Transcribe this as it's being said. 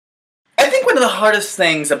one of the hardest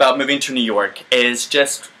things about moving to New York is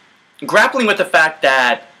just grappling with the fact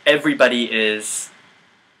that everybody is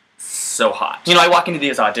so hot. You know, I walk into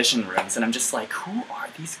these audition rooms and I'm just like, who are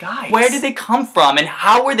these guys? Where did they come from and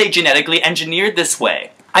how were they genetically engineered this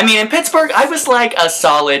way? I mean, in Pittsburgh, I was like a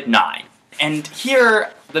solid 9. And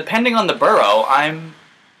here, depending on the borough, I'm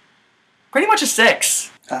pretty much a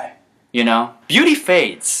 6. Hi. You know? Beauty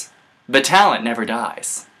fades, but talent never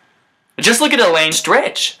dies. Just look at Elaine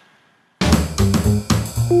Stritch.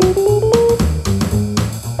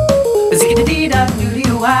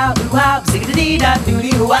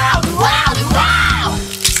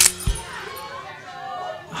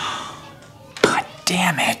 God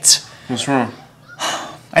damn it. What's wrong?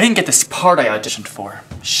 I didn't get this part I auditioned for.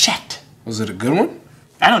 Shit. Was it a good one?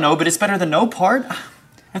 I don't know, but it's better than no part.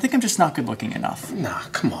 I think I'm just not good looking enough. Nah,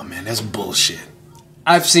 come on, man. That's bullshit.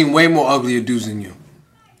 I've seen way more uglier dudes than you.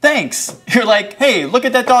 Thanks. You're like, hey, look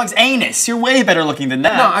at that dog's anus. You're way better looking than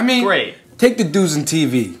that. No, I mean, great. Take the dudes in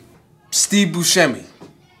TV. Steve Buscemi.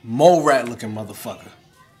 Mole rat looking motherfucker.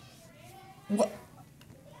 What?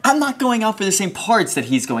 I'm not going out for the same parts that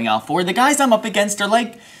he's going out for. The guys I'm up against are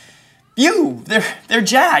like you. They're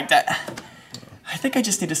jacked. I think I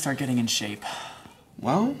just need to start getting in shape.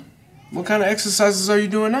 Well, what kind of exercises are you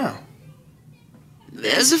doing now?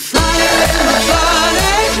 There's a fire in my body,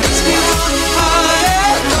 makes me wanna party.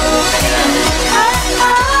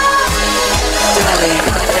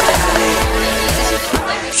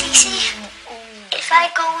 Cece, if I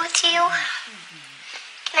go with you,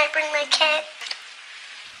 can I bring my cat?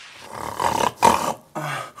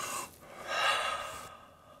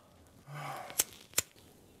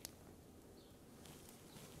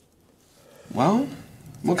 Well,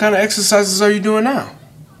 what kind of exercises are you doing now?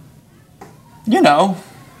 You know,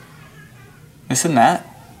 this and that.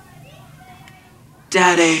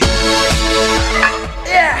 Daddy.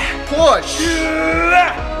 Yeah! Push!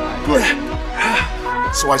 Good.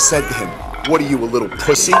 So I said to him, what are you, a little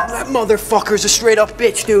pussy? That motherfucker's a straight up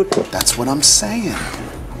bitch, dude. That's what I'm saying.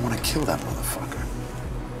 I want to kill that motherfucker.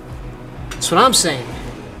 That's what I'm saying.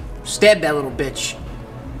 Stab that little bitch.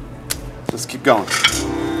 Let's keep going.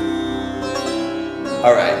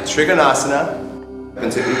 All right, Trikonasana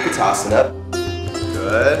into Utkatasana.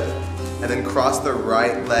 Good. And then cross the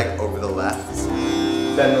right leg over the left.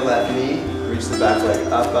 Bend the left knee. Reach the back leg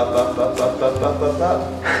up, up, up, up, up, up, up, up, up.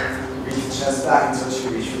 Reach the chest back until you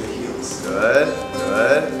reach for the heels. Good,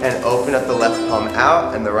 good. And open up the left palm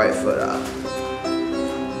out and the right foot up.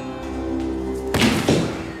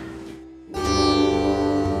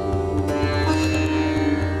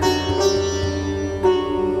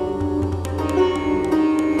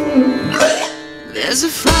 There's a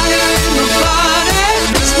fire in my body,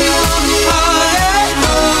 makes me wanna party.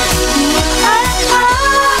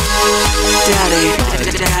 Daddy,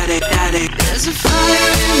 daddy, daddy. There's a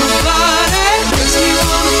fire in my body, makes me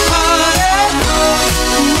wanna party.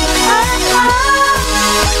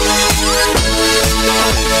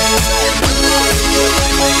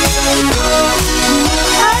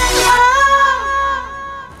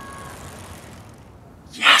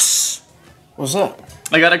 Yes! What's up?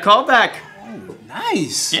 I got a call back.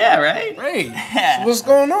 Nice. Yeah, right? Great. So what's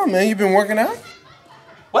going on, man? You been working out?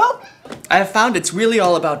 Well, I have found it's really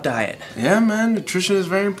all about diet. Yeah, man. Nutrition is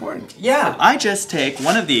very important. Yeah, I just take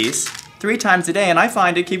one of these 3 times a day and I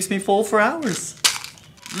find it keeps me full for hours.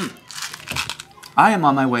 I am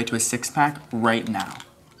on my way to a 6-pack right now.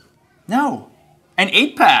 No, an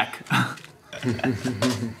 8-pack.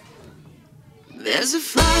 There's a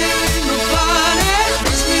fire in my body,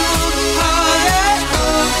 makes me wanna party.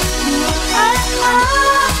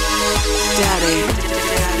 Daddy,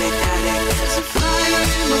 daddy, daddy.